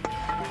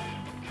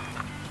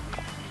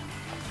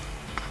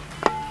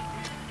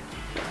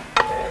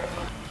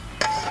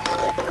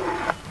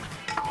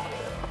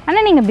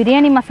 அண்ணா நீங்க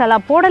பிரியாணி மசாலா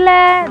போடல,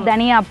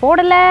 தனியா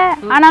போடல,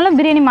 ஆனாலும்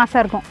பிரியாணி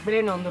மாசா இருக்கும்.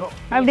 பிரியாணி வந்துரும்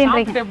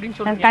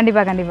அப்படின்றீங்க.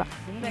 கண்டிப்பா கண்டிப்பா.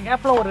 இந்த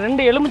கேப்ல ஒரு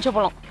 2 எலுமிச்சை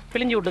பழம்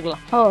பிழிஞ்சு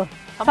விட்டுக்கலாம். ஓ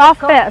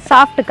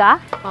சாஃப்ட்டுக்கா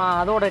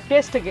அதோட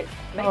டேஸ்ட்டுக்கு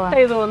லைட்டா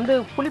இது வந்து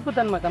புளிப்பு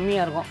தன்மை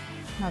கம்மியா இருக்கும்.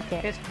 ஓகே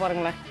டேஸ்ட்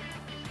பாருங்களேன்.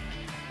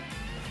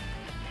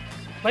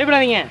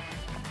 பயப்படாதீங்க.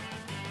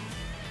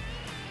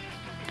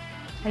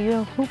 ஐயோ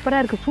சூப்பரா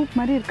இருக்கு. சூப்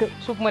மாதிரி இருக்கு.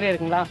 சூப் மாதிரியா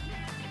இருக்குங்களா?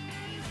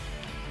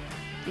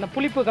 இந்த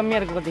புளிப்பு கம்மியா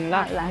இருக்கு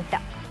பாத்தீங்களா? லைட்டா.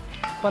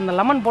 இப்போ அந்த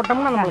லெமன்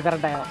போட்டோம்னா நமக்கு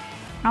கரெக்ட் ஆயிடும்.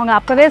 அவங்க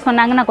அப்பவே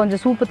சொன்னாங்க நான்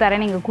கொஞ்சம் சூப்பு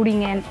தரேன் நீங்க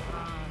குடிங்க.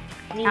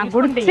 நான்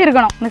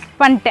குடிச்சிருக்கணும், மிஸ்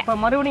பண்ணிட்டேன். இப்போ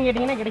மறுபடியும்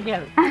கேட்டீங்கன்னா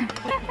கிடைக்காது.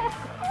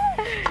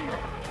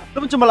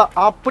 எலுமிச்சம்பழம்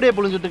அப்படியே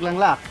புழிஞ்சு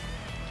விட்டுக்கலாங்களா?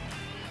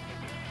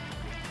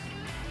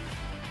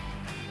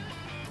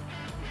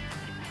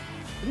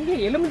 இங்க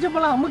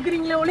எலுமிச்சம்பழம்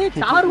அமுக்குறீங்களே ஒளி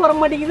சாறு வர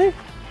மாட்டேங்குது.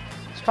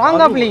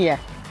 ஸ்ட்ராங்கா பிள்ளைங்க.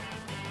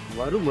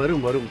 வரும்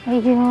வரும் வரும்.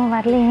 ஐயோ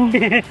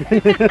வரலையே.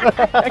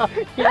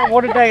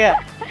 போட்டுட்டாங்க.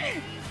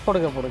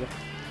 போடுங்க போடுங்க.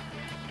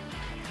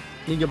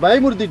 நீங்க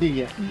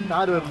பயமுறுத்திட்டீங்க.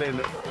 சாறு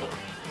வரல.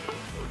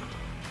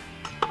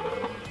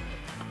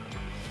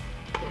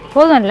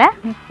 போதும்ல?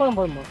 போதும்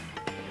போதும் போதும்.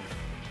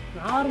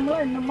 நார்மலா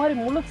இந்த மாதிரி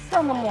முழுசா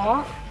நம்ம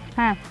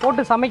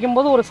போட்டு சமைக்கும்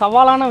போது ஒரு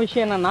சவாலான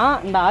விஷயம் என்னன்னா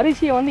இந்த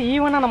அரிசியை வந்து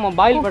ஈவனா நம்ம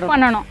பாயில்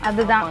பண்ணணும்.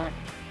 அதுதான்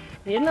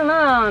என்னன்னா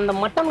இந்த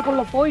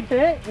மட்டனுக்குள்ள போயிட்டு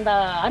இந்த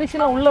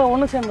அரிசிலாம் உள்ள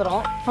ஒண்ணு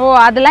சேர்ந்துரும். ஓ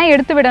அதெல்லாம்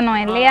எடுத்து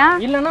விடணும் இல்லையா?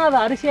 இல்லைன்னா அது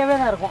அரிசியாவே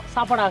தான் இருக்கும்,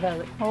 சாப்பாடு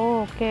ஆகாது.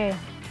 ஓகே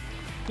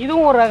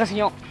இதுவும் ஒரு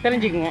ரகசியம்,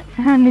 தெரிஞ்சுக்குங்க.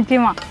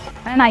 நிச்சயமா.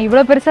 நான்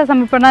இவ்வளவு பெருசா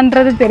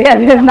சமைப்பேன்ன்றது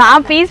தெரியாது.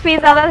 நான்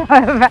பீஸா தான்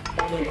சமைப்பேன்.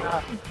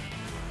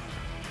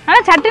 ஆனா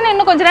சட்டுன்னு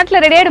இன்னும் கொஞ்ச நேரத்துல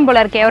ரெடி ஆயிடும்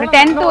போல இருக்கே. ஒரு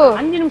 10 to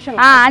 5 நிமிஷம்.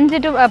 5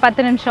 to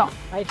 10 நிமிஷம்.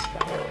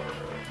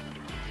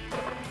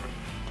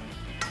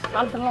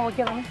 சால்ட் எல்லாம்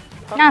ஓகே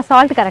தானே?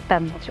 சால்ட் கரெக்டா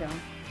இருந்துச்சு.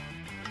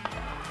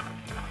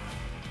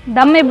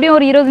 தம் எப்படியும்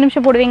ஒரு 20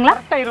 நிமிஷம் போடுவீங்களா?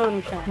 கரெக்டா 20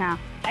 நிமிஷம்.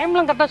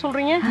 டைம்லாம் கரெக்டா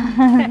சொல்றீங்க.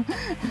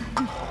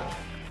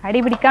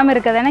 அடி பிடிக்காம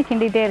இருக்கதானே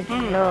கிண்டிட்டே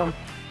இருக்கீங்களோ?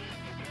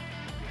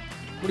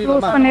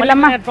 புடிலாமா?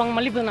 பண்ணிடலாமா?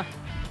 மல்லி புதினா.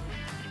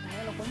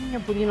 மேல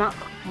கொஞ்சம் புதினா,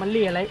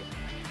 மல்லி இலை.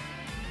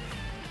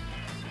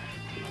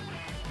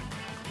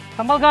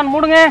 சம்பல்கான்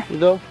மூடுங்க.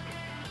 இதோ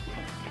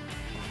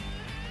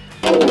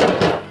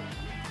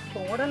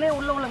உடனே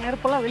உள்ள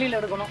நெருப்பெல்லாம் வெளியில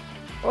எடுக்கணும்.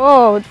 ஓ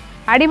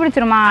அடி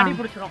பிடிச்சிருமா? அடி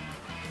பிடிச்சிரும்.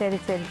 சரி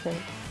சரி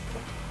சரி.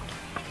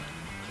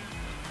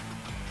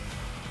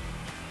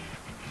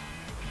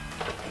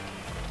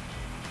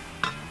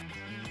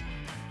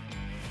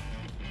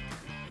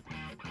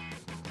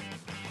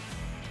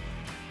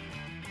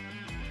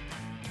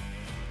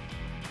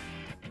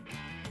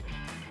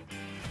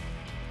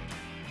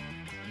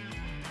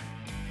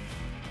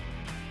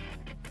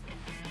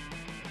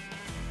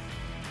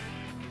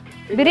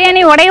 பிரியாணி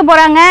உடைய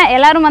போறாங்க,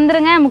 எல்லாரும்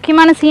வந்துருங்க.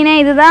 முக்கியமான சீனே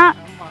இதுதான்.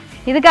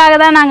 இதுக்காக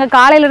தான் நாங்க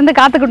காலையில இருந்து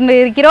காத்துக்கிட்டு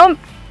இருக்கிறோம்.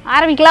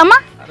 ஆரம்பிக்கலாமா?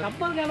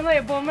 சம்பல்கான் தான்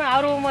எப்பவுமே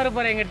ஆர்வமா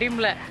இருப்பாரு எங்க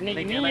டீம்ல.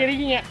 நீங்க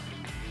இருக்கீங்க.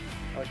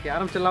 ஓகே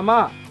ஆரம்பிச்சிடலாமா?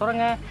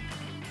 சொல்லுங்க.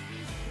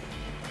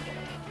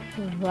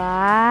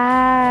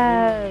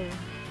 வாவ்.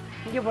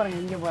 இங்க பாருங்க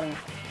இங்க பாருங்க.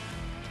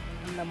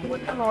 அந்த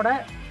மட்டனோட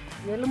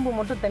எலும்பு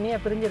மட்டும் தனியா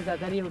பிரிஞ்சிருக்கா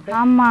கறியை விட்டு.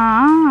 ஆமா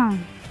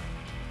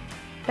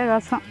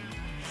கசம்.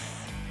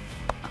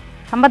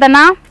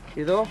 சம்பதண்ணா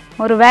இதோ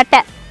ஒரு வேட்டை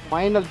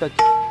ஃபைனல்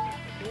டச்.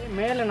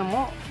 மேல நம்ம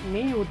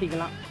நெய்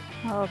ஊத்திக்கலாம்.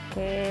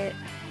 ஓகே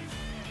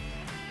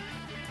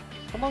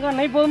சம்பல்கான்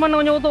நெய் போதுமா?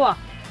 கொஞ்சம் ஊத்துவா.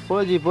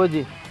 போஜி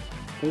போஜி.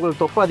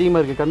 உங்களுக்கு தொப்பை அதிகமா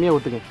இருக்கு, கம்மியா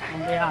ஊத்துங்க.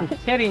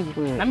 சரி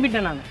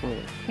நம்பிட்டேன் நான்.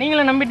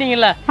 நீங்களும்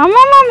நம்பிட்டீங்கல்ல?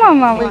 ஆமா ஆமா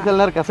ஆமா. சில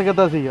நேரம்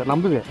கசக்கத்தான் செய்யும்,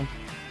 நம்புங்க.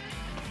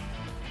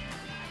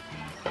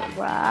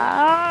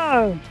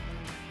 வாவ்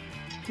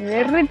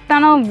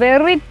வெறித்தனம்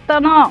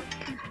வெறித்தனம்.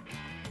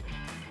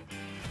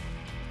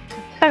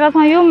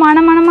 கசம். ஐயோ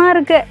மனமா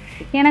இருக்கு.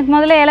 எனக்கு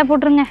முதல்ல இலை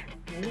போட்டுருங்க.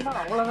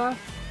 அவ்வளவுதான்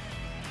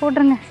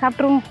போட்டுருங்க,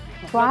 சாப்பிட்டுருவோம்.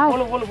 வாவ்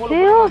போல போல போல.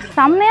 ஐயோ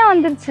செம்மையா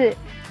வந்துருச்சு.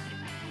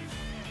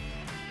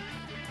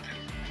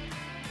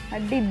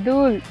 அடி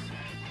தூள்.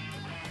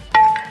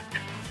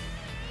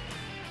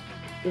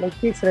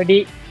 Leg piece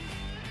ready.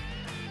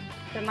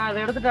 நான் அதை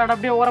எடுத்துட்டு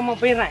அப்படியே ஓரமா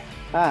போயிடுறேன்.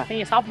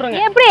 நீங்க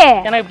சாப்பிடுங்க. எப்படி?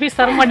 எனக்கு பீஸ்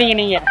தர மாட்டீங்க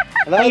நீங்க.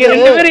 அதாவது நீங்க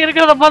ரெண்டு பேரும்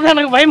இருக்கிறத பார்த்தா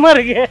எனக்கு பயமா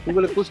இருக்கு.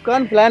 உங்களுக்கு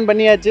குஸ்கான் பிளான்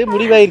பண்ணியாச்சு,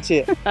 முடிவாயிருச்சு.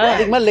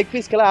 அதுக்கு மேல லெக்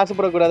பீஸ்க்கெல்லாம்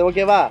ஆசைப்படக்கூடாது,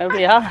 ஓகேவா?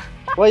 அப்படியா?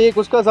 போய்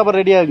குஸ்கா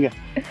சாப்பிட ரெடி ஆகுங்க.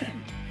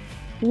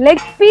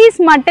 Leg piece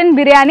mutton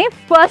biryani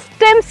first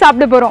time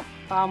சாப்பிட போறோம்.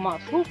 ஆமா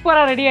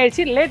சூப்பரா ரெடி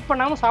ஆயிடுச்சு. லேட்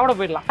பண்ணாம சாப்பிட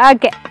போயிடலாம்.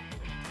 ஓகே.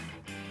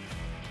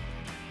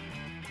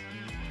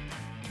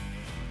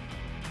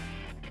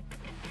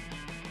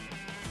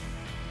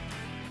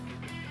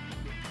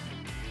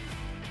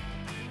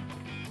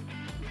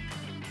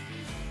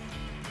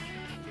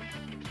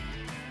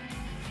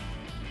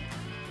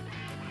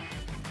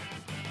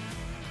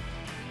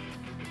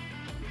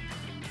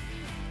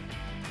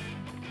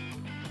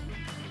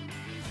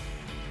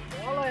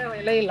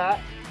 இலையில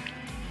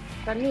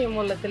தண்ணி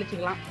முதல்ல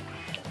தெளிச்சுக்கலாம்.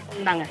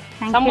 இந்தாங்க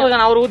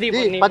சம்பல்கான் அவர் ஊத்தி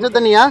பச்சை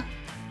தண்ணியா?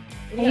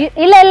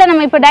 இல்ல இல்ல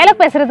நம்ம இப்ப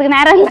டயலாக் பேசுறதுக்கு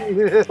நேரம் இல்ல.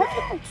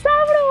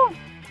 சாப்பிடுவோம்.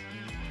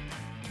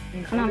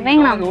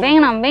 வேங்கலாம்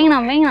வேங்கலாம்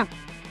வேங்கலாம் வேங்கலாம்.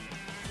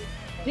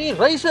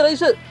 Rice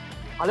rice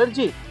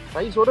allergy.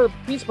 ரைஸோட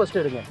piece first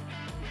எடுங்க.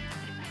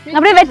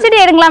 அப்படியே வெச்சிட்டு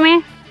எடுங்களாமே.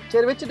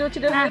 சரி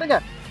வெச்சிட்டு எடுங்க.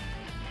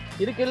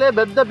 இருக்குல்ல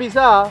பெத்த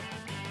பீஸா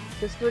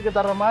சிஸ்டருக்கு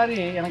தர்ற மாதிரி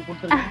எனக்கு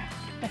கொடுத்துருங்க.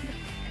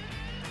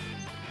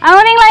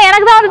 அவனீங்களா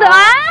எனக்கு தான் வந்து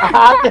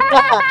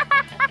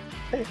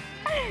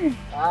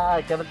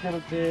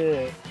கிடைச்சிருச்சு.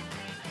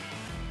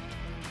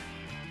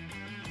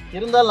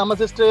 இருந்தாலும் நம்ம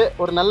சிஸ்டர்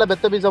ஒரு நல்ல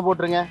பெத்த பீஸா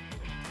போட்டுருங்க.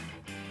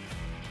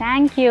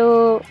 Thank you.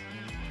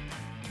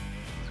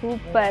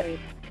 சூப்பர்.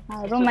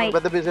 அருமை.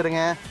 பெத்த பீஸ்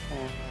எடுங்க.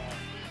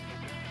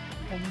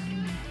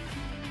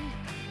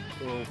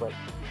 சூப்பர்.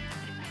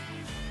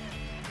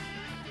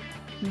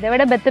 இதை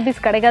விட பெத்த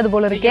பீஸ் கிடைக்காது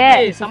போல இருக்கே.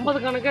 சம்பது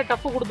கணக்கே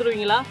டஃப்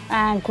கொடுத்துருவீங்களா?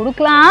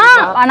 கொடுக்கலாம்.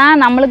 ஆனா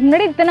நம்மளுக்கு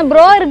முன்னாடி இத்தனை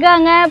ப்ரோ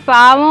இருக்காங்க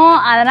பாவம்,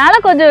 அதனால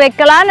கொஞ்சம்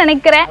வைக்கலாம்னு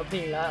நினைக்கிறேன்.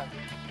 அப்படிங்களா?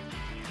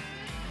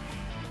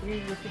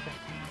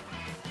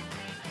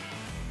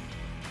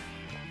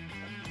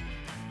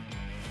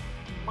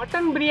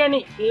 மட்டன் பிரியாணி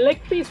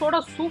லெக் பீஸோட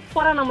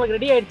சூப்பரா நமக்கு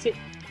ரெடி ஆயிடுச்சு.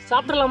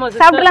 சாப்பிடலாமா?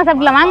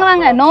 சாப்பிடலாம். வாங்க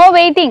வாங்க. No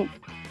waiting.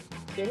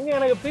 எங்க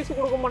எனக்கு பீஸ்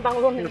கொடுக்க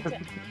மாட்டாங்களோன்னு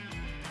நினைச்சேன்.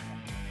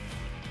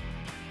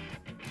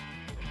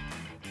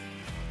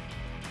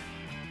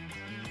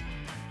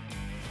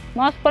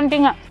 மாஸ்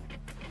பண்ணிட்டீங்க.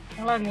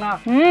 நல்லாங்களா?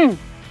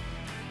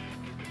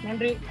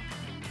 நன்றி.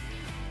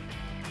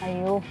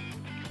 ஐயோ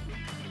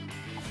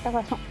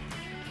கஷ்டம்.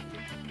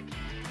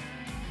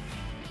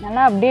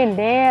 நல்லா அப்படியே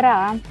லேயரா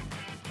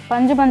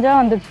பஞ்சு பஞ்சா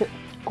வந்துருச்சு.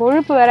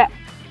 கொழுப்பு வேற.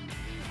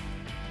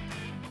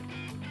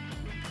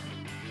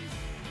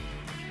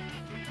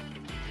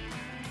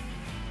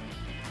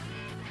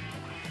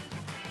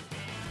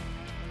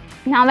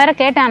 நான் வேற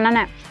கேட்டேன்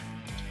அண்ணனை,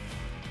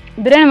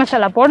 பிரியாணி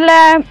மசாலா போடல,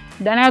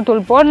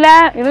 தனியாத்தூள் போடல,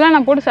 இதெல்லாம்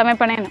நான் போட்டு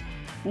சமைப்பேனேன்னு.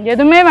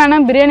 எதுவுமே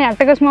வேணாம், பிரியாணி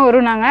அட்டகாசமாக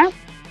வரும்னாங்க.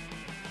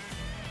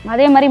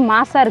 அதே மாதிரி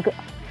மாசாக இருக்குது.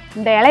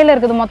 இந்த இலையில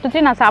இருக்குது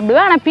மொத்தத்தையும் நான்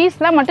சாப்பிடுவேன். ஆனால்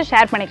பீஸ்லாம் மட்டும்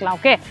ஷேர் பண்ணிக்கலாம்.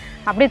 ஓகே,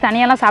 அப்படியே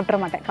தனியாலாம் சாப்பிட்ற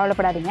மாட்டேன்,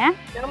 கவலைப்படாதீங்க.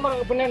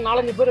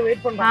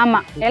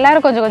 ஆமாம்,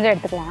 எல்லாரும் கொஞ்சம் கொஞ்சம்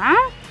எடுத்துக்கலாம்.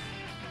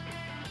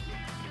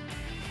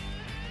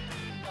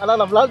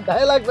 ஆனால் நம்மளால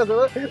டயலாக்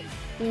பேசுறது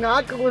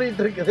நாக்கு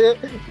கூறிட்டு இருக்குது.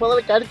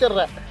 முதல்ல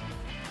கடிச்சிடுறேன்.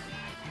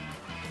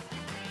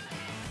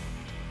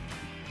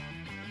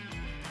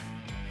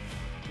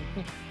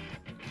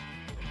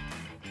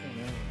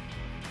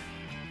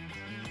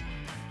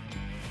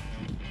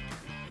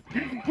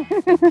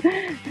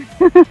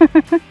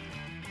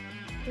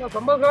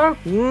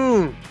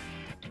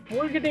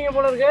 மூழ்கிட்டீங்க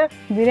போல இருக்கு.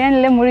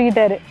 பிரியாணில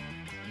முழுகிட்டாரு.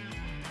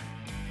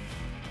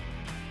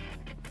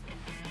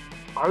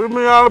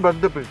 அருமையான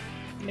பெத்த பீஸ்,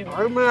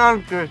 அருமையான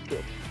டேஸ்ட்.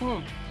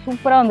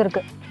 சூப்பரா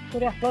வந்திருக்கு.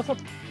 சரியா க்ளோஸ்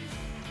அப்.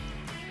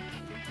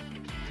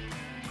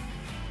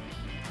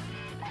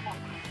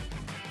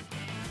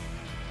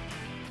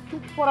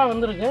 சூப்பரா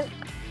வந்திருக்கு.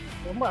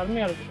 ரொம்ப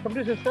அருமையா இருக்கு.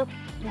 எப்படி சிஸ்டர்?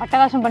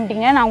 அட்டகாசம்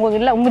பண்ணிட்டீங்க. நான்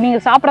உங்களுக்கு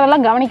நீங்க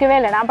சாப்பிட்றதெல்லாம் கவனிக்கவே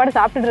இல்லை. நான் பாட்டு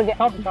சாப்பிட்டுட்டு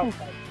இருக்கேன்.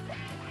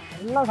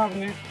 எல்லாம்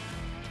சாப்பிடுங்க.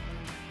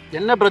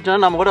 என்ன பிரச்சனை,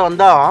 நம்ம கூட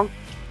வந்தா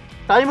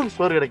டைமுக்கு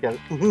சோறு கிடைக்காது.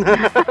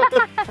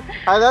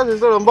 அதாவது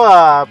சிஸ்டர்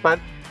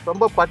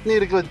ரொம்ப பட்னி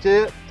இருக்க வச்சு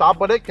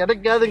சாப்பாடே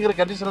கிடைக்காதுங்கிற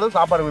கண்டிஷன்ல தான்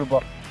சாப்பாடு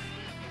கொடுப்போம்.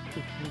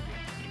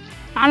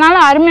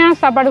 ஆனாலும் அருமையான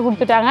சாப்பாடு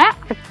கொடுத்துட்டாங்க.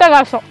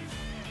 அட்டகாசம்.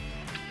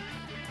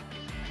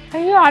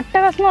 ஐயோ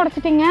அட்டகாசமா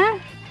உடைச்சிட்டீங்க.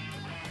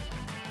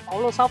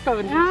 அவ்வளோ சாப்பிட்டா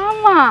வருது.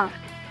 ஆமா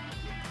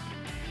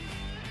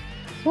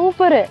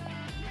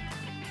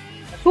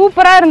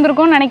சூப்பரா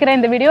இருந்திருக்கும்னு நினைக்கிறேன்.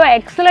 இந்த வீடியோ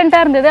எக்ஸலண்டா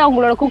இருந்தது.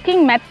 அவங்களோட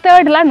குக்கிங்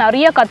மெத்தட்லாம்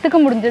நிறைய கத்துக்க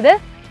முடிஞ்சது.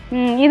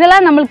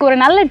 இதெல்லாம் நம்மளுக்கு ஒரு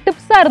நல்ல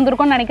டிப்ஸா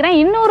இருந்திருக்கும்னு நினைக்கிறேன்.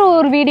 இன்னொரு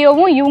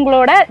வீடியோவும்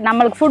இவங்களோட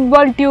நம்மளுக்கு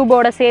ஃபுட்பால்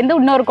டியூபோட சேர்ந்து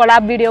இன்னொரு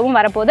கொலாப் வீடியோவும்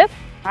வரப்போகுது.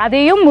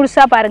 அதையும்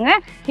முழுசா பாருங்க.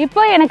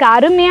 இப்போ எனக்கு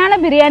அருமையான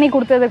பிரியாணி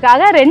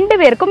கொடுத்ததுக்காக 2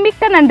 பேருக்கும்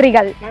மிக்க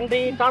நன்றிகள்.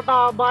 நன்றி. Tata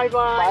bye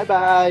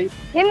by.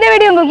 இந்த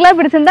வீடியோ உங்களுக்கு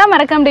பிடிச்சிருந்தா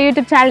மறக்காம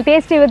YouTube channel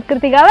tasty with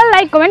கிருத்திகாவை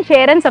like, comment,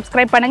 share and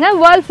subscribe பண்ணுங்க.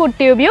 வேர்ல்ட் ஃபுட்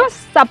டியூபையும்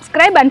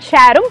சப்ஸ்கிரைப் அண்ட்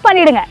ஷேரும்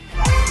பண்ணிடுங்க.